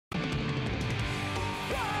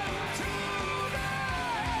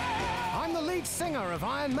lead singer of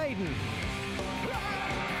Iron Maiden.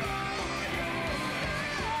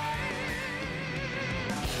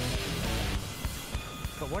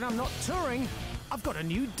 But when I'm not touring, I've got a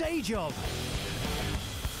new day job.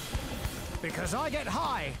 Because I get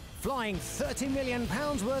high flying £30 million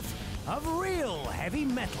worth of real heavy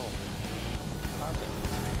metal.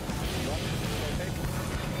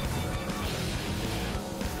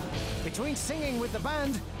 Between singing with the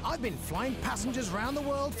band, I've been flying passengers around the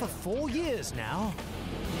world for 4 years now.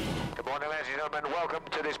 Good morning, ladies and gentlemen. Welcome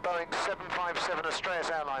to this Boeing 757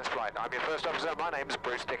 Astraeus Airlines flight. I'm your first officer. My name's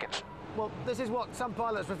Bruce Dickinson. Well, this is what some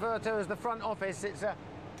pilots refer to as the front office. It's a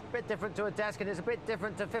bit different to a desk, and it's a bit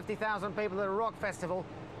different to 50,000 people at a rock festival,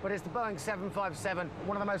 but it's the Boeing 757,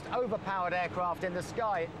 one of the most overpowered aircraft in the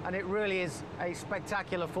sky, and it really is a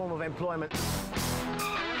spectacular form of employment.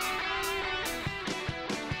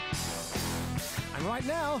 And right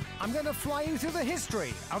now, I'm going to fly you through the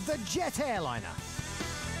history of the jet airliner.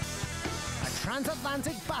 A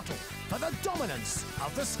transatlantic battle for the dominance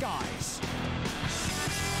of the skies.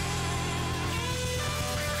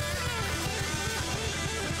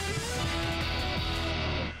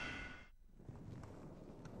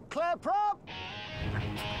 Clear prop!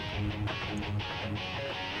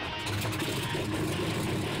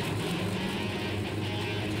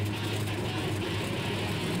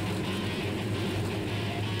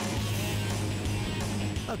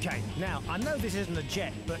 Okay, now, I know this isn't a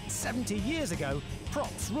jet, but 70 years ago,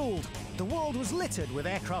 props ruled. The world was littered with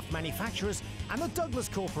aircraft manufacturers, and the Douglas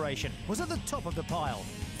Corporation was at the top of the pile.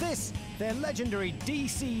 This, their legendary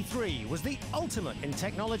DC-3, was the ultimate in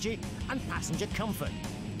technology and passenger comfort.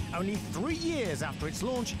 Only 3 years after its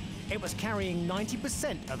launch, it was carrying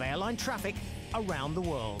 90% of airline traffic around the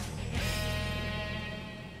world.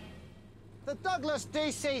 The Douglas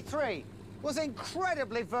DC-3 was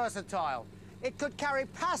incredibly versatile. It could carry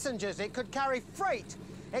passengers, it could carry freight,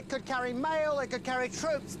 it could carry mail, it could carry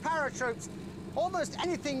troops, paratroops. Almost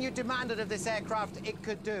anything you demanded of this aircraft, it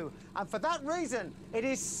could do. And for that reason, it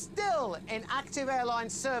is still in active airline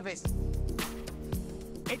service.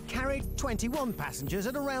 It carried 21 passengers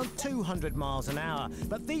at around 200 miles an hour,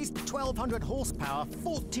 but these 1,200 horsepower,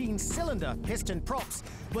 14-cylinder piston props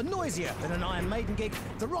were noisier than an Iron Maiden gig.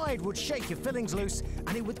 The ride would shake your fillings loose,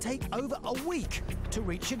 and it would take over a week to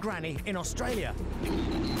reach your granny in Australia.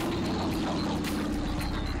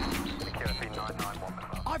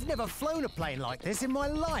 I've never flown a plane like this in my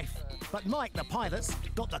life, but Mike, the pilot's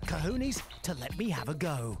got the kahoonies to let me have a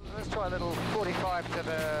go. Let's try a little 45 to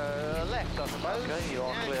the left, I suppose. Okay, you're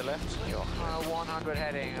on clear left. You're 100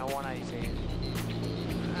 heading, 180.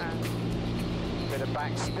 And bit of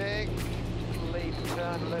backstick, lead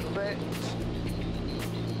turn a little bit.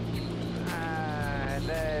 And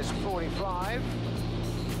there's 45.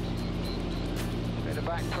 Bit of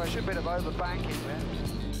back pressure, bit of overbanking there.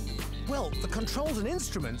 Well, the controls and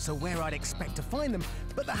instruments are where I'd expect to find them,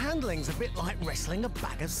 but the handling's a bit like wrestling a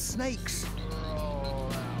bag of snakes.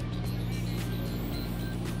 Roll out.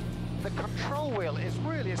 The control wheel is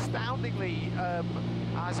really astoundingly,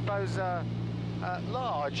 I suppose,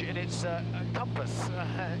 large in its compass.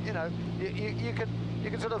 You know, you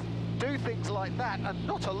can sort of do things like that, and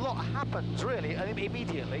not a lot happens really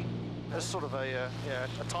immediately. There's sort of a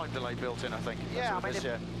time delay built in, I think. Yeah, I mean,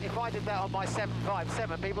 if I did that on my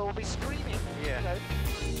 757, people would be screaming. Yeah. You know.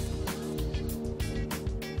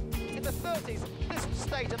 In the 30s, this was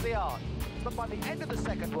state of the art. But by the end of the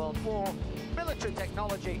Second World War, military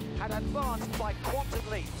technology had advanced by quantum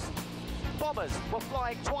leaps. Bombers were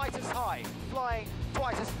flying twice as high, flying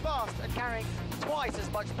twice as fast, and carrying twice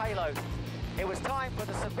as much payload. It was time for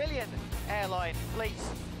the civilian airline fleets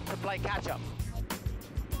to play catch-up.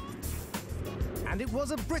 And it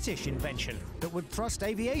was a British invention that would thrust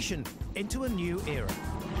aviation into a new era.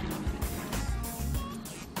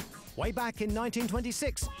 Way back in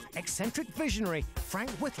 1926, eccentric visionary Frank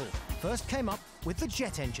Whittle first came up with the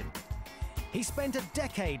jet engine. He spent a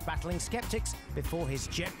decade battling skeptics before his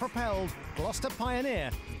jet-propelled Gloucester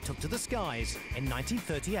Pioneer took to the skies in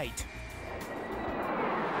 1938.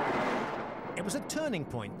 It was a turning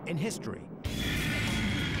point in history.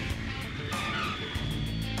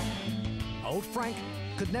 Old Frank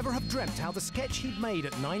could never have dreamt how the sketch he'd made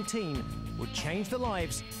at 19 would change the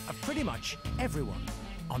lives of pretty much everyone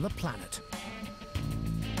on the planet.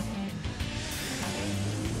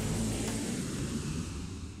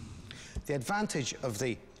 The advantage of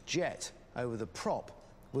the jet over the prop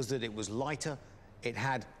was that it was lighter, it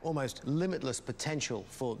had almost limitless potential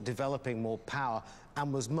for developing more power,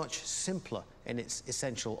 and was much simpler in its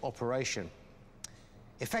essential operation.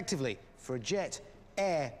 Effectively, for a jet,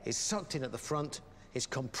 air is sucked in at the front, is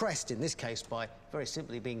compressed, in this case, by very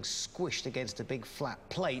simply being squished against a big flat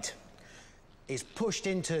plate, is pushed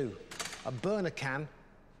into a burner can,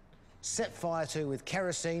 set fire to with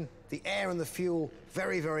kerosene. The air and the fuel,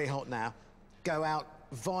 very, very hot now, go out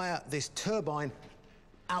via this turbine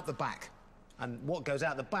out the back. And what goes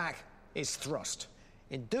out the back is thrust.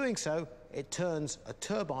 In doing so, it turns a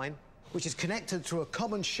turbine, which is connected through a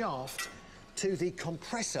common shaft, to the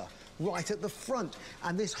compressor right at the front.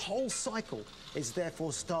 And this whole cycle is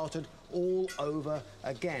therefore started all over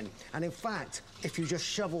again. And in fact, if you just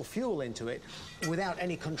shovel fuel into it without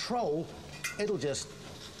any control, it'll just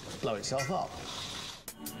blow itself up.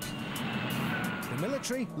 The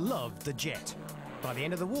military loved the jet. By the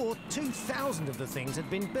end of the war, 2,000 of the things had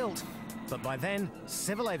been built. But by then,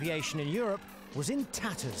 civil aviation in Europe was in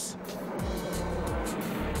tatters.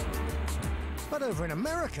 But over in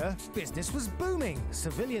America, business was booming.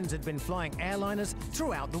 Civilians had been flying airliners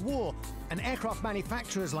throughout the war, and aircraft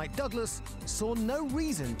manufacturers like Douglas saw no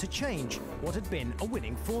reason to change what had been a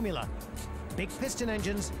winning formula. Big piston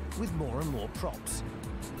engines with more and more props.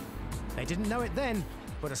 They didn't know it then,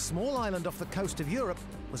 but a small island off the coast of Europe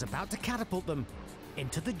was about to catapult them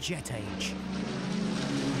into the jet age.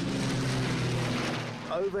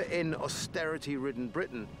 Over in austerity-ridden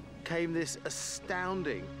Britain came this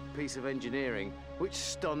astounding piece of engineering which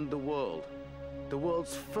stunned the world. The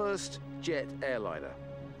world's first jet airliner,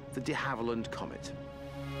 the de Havilland Comet.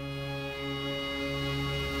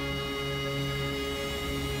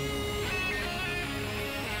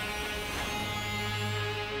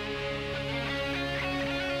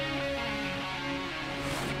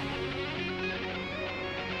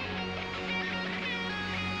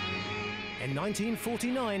 In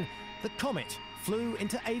 1949, the Comet flew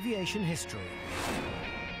into aviation history.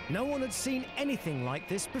 No one had seen anything like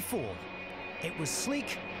this before. It was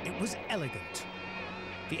sleek, it was elegant.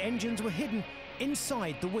 The engines were hidden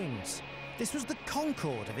inside the wings. This was the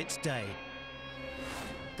Concorde of its day.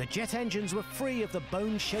 The jet engines were free of the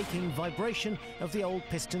bone-shaking vibration of the old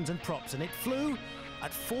pistons and props, and it flew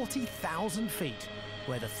at 40,000 feet,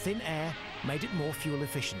 where the thin air made it more fuel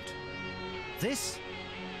efficient. This,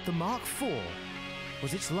 the Mark IV,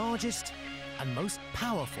 was its largest and most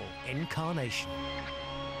powerful incarnation.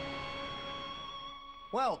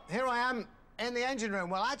 Well, here I am in the engine room.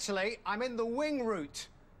 Well, actually, I'm in the wing root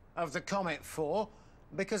of the Comet 4,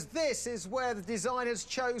 because this is where the designers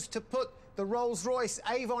chose to put the Rolls-Royce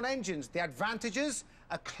Avon engines. The advantages: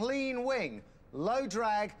 a clean wing, low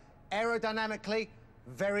drag, aerodynamically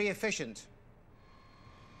very efficient.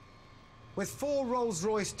 With 4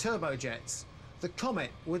 Rolls-Royce turbojets, the Comet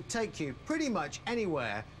would take you pretty much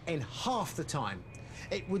anywhere in half the time.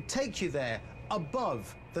 It would take you there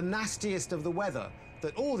above the nastiest of the weather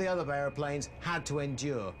that all the other aeroplanes had to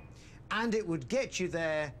endure. And it would get you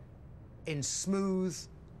there in smooth,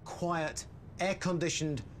 quiet,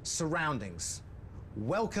 air-conditioned surroundings.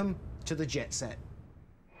 Welcome to the jet set.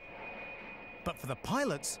 But for the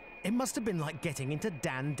pilots, it must have been like getting into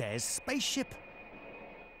Dan Dare's spaceship.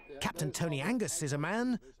 Captain Tony Angus is a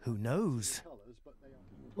man who knows.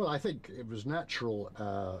 Well, I think it was natural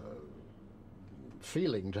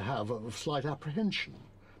feeling to have a slight apprehension,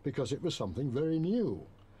 because it was something very new.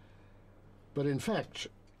 But in fact,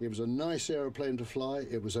 it was a nice aeroplane to fly.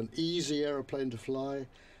 It was an easy aeroplane to fly.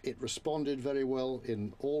 It responded very well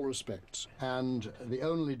in all respects. And the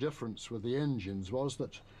only difference with the engines was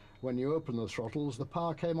that when you open the throttles, the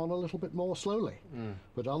power came on a little bit more slowly.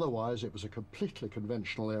 But otherwise, it was a completely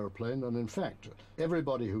conventional aeroplane. And in fact,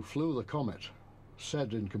 everybody who flew the Comet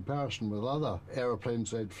said, in comparison with other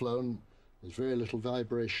aeroplanes they'd flown, there's very little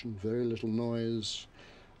vibration, very little noise.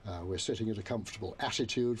 We're sitting at a comfortable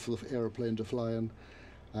attitude for the aeroplane to fly in,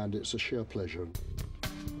 and it's a sheer pleasure.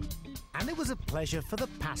 And it was a pleasure for the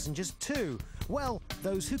passengers too. Well,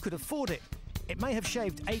 those who could afford it. It may have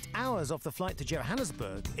shaved 8 hours off the flight to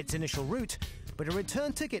Johannesburg, its initial route, but a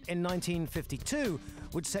return ticket in 1952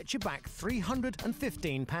 would set you back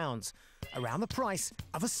 £315, around the price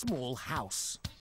of a small house.